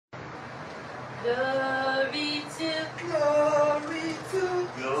Glory to, glory to,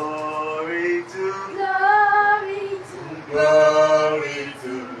 Glory to, glory to, glory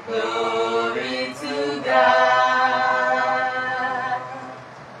to, glory to God.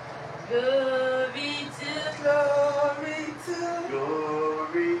 Glory to, glory to,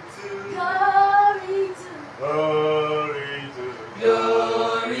 glory to, glory to, glory to,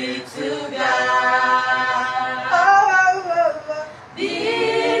 glory to God. oh, Be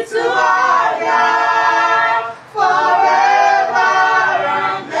to our God forever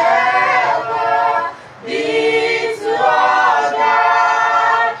and ever. Be to our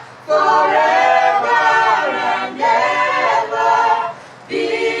God forever and ever. Be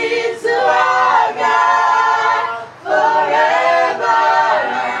to our God forever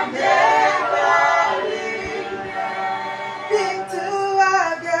and ever. be to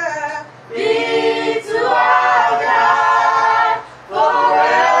our God, Be to our God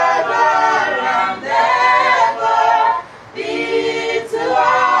forever and ever. Be to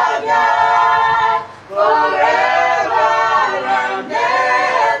our God forever and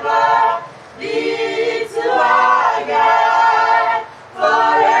ever. Be to our God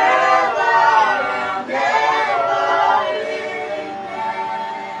forever and ever.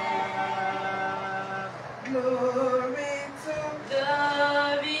 glory to,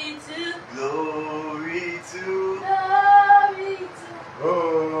 Glory to, glory to, glory to,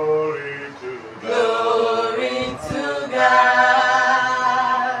 glory to, glory to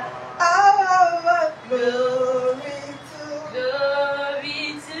God. oh, glory to, Glory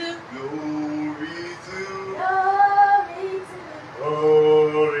to, glory to, glory to,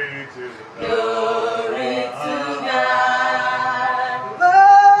 glory to, glory to God.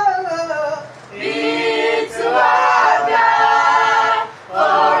 oh, Be to our God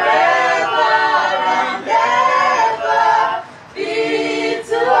forever and ever. Be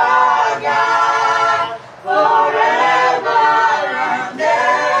to our God forever and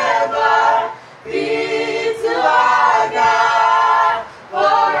ever. Be to our God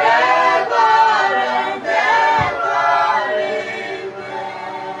forever and ever.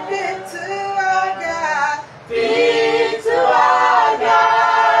 be to our God, Be to our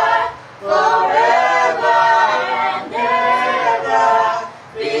God forever and ever.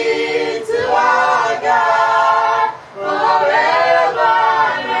 Be to our God forever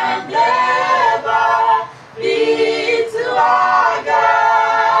and ever. Be to our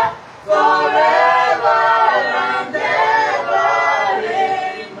God forever and ever.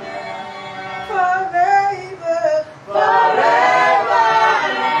 Amen. forever, Forever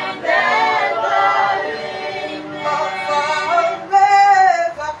and ever. forever, Amen.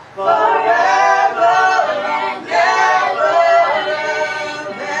 Forever and ever.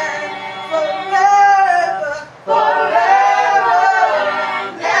 Amen. forever, Forever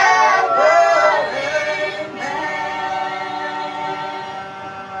and ever. Amen.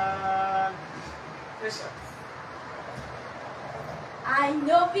 I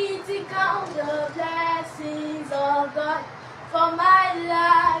know pity count the blessings of God for my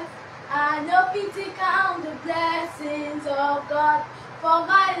life. I know pity count the blessings of God for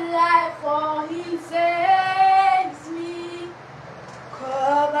my life, for He saves me,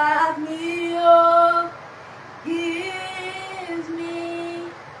 covers me, oh, gives me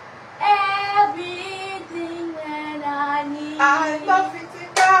everything when I need. I love it to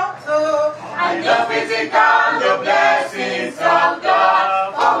count, oh, I know pity count the blessings of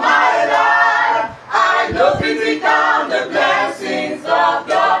God for my life. I know pity count the blessings of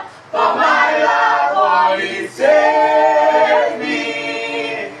God for my life. For He saves me,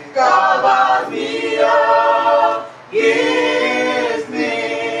 covers me, oh, gives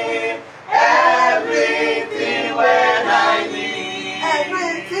me everything when I need.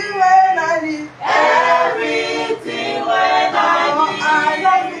 everything when I need, Everything when I need. I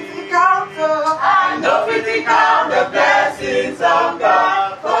love it to count, oh, I know pity count the blessings of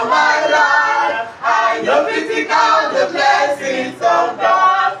God for my life. I know pity count the blessings of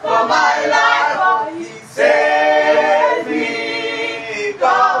God for my life. For He saves me,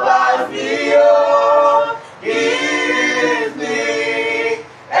 covers me, oh, gives me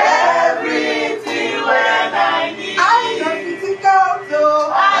everything when I need. I love it to count,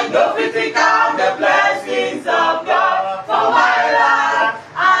 oh, I know pity count the blessings of God for my life.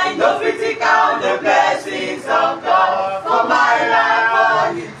 I know pity count the blessings of God for my life.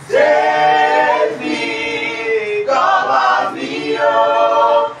 For He saves me, covers me,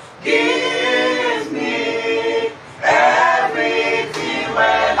 oh, gives me everything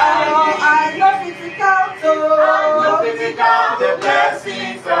when I need. I love it to count, I know oh, pity count the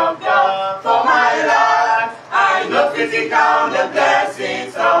blessings of God for my life. I know pity count the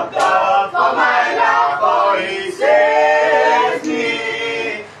blessings of God for my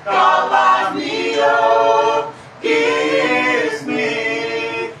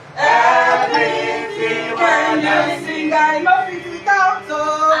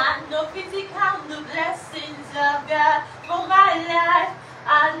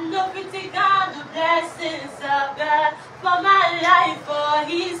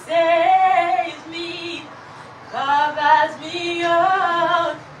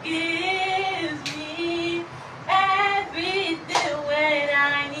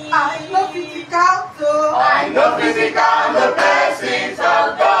know fit to count the blessings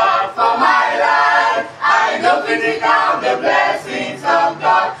of God for my life. I know fit to count the blessings of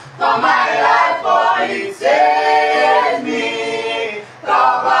God for my life, for He saves me,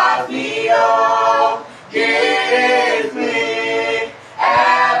 covers me, oh, gives me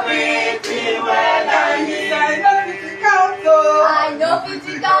everything when I need. I know fit to count, oh. I know fit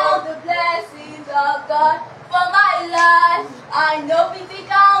to count the blessings of God for my life. I know fit to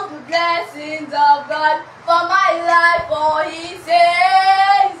count the blessings of God for my life, for He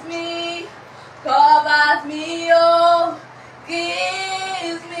saves me, covers me, oh,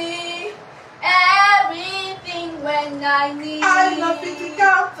 gives me everything when I need. I know fit to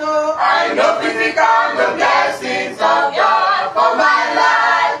count, oh. I know fit to count the blessings of God for my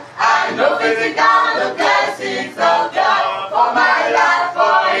life. I know fit to count the blessings of God for my life,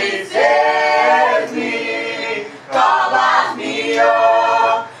 for He saves me, covers me,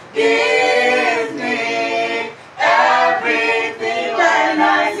 oh, gives me everything when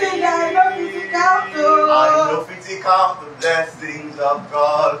I Sing, I know fit to count, I oh. know fit to count the blessings of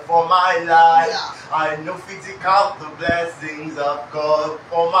God for my life. Yeah. I know fit to count the blessings of God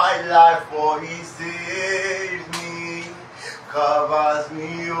for my life, for He saves me, covers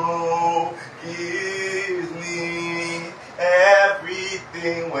me, oh, gives me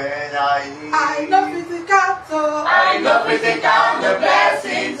everything when I need. I know fit to count, oh. I know fit to count the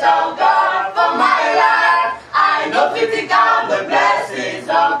blessings of God for my life. I know fit to count the blessings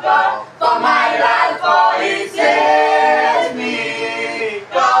of God for my life, for He saves me,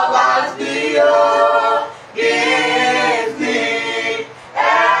 covers me, oh, gives me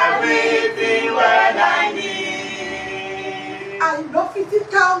everything when I need. I know fit to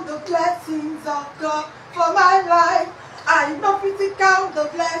count the blessings of God for my life. I know fit to count the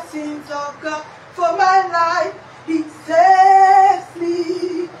blessings of God for my life. He saves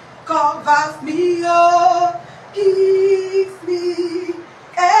me, covers me, oh, gives me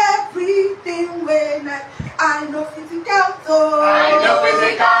everything when I know fit to count, oh. I know fit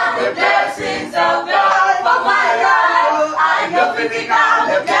to count the blessings of God for my life. I know fit to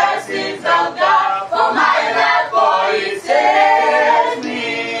count the blessings of God for my life, for He saves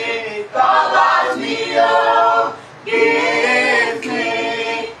me, covers me, oh, gives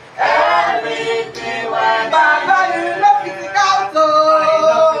me everything when Baba, you know fit to count, oh. I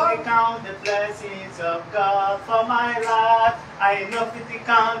know fit to count the blessings of God for my life. I know fit to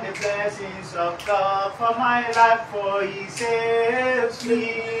count the blessings of God for my life, for He saves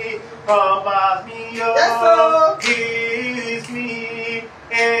me, covers me, Yes, oh, sir. gives me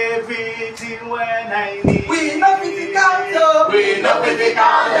everything when I need. We know fit to count, oh. we know fit to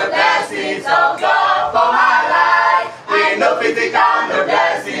count the blessings of God for my life. We know fit to count the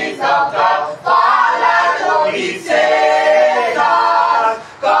blessings of God for our life, for He saves us,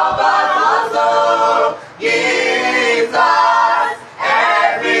 covers us, oh, gives us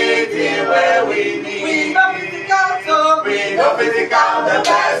everything where we need. We know fit to count, oh. We know fit to count the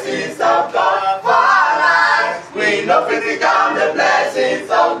blessings of God for our lives. We know fit to count the blessings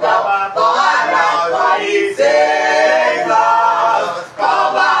of God for our lives, for He saves us,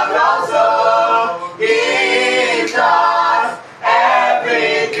 covers us, oh, gives us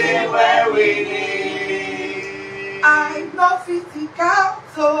everything where we need. I know fit to count,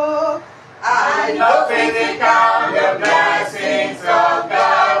 oh. I know fit to count the blessings of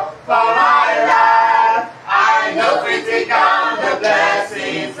God for my life. I know fit to count the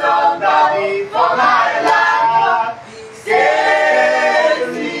blessings of God for my life. He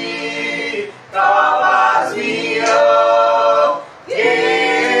saves me, covers me, oh,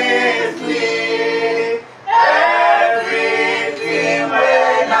 gives me everything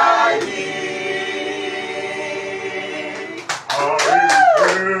when I need.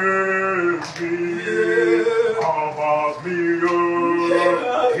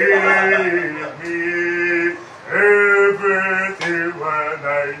 Everything when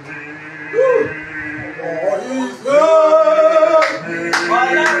I need.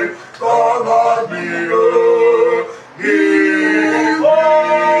 Covers me, oh, give me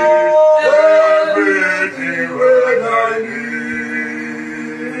everything when I need.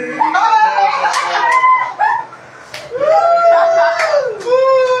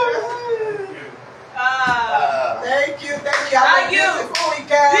 Thank you. Have a beautiful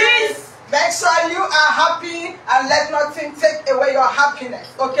weekend. Peace. Make sure you are happy and let nothing take away your happiness.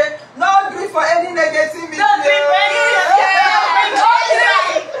 Okay?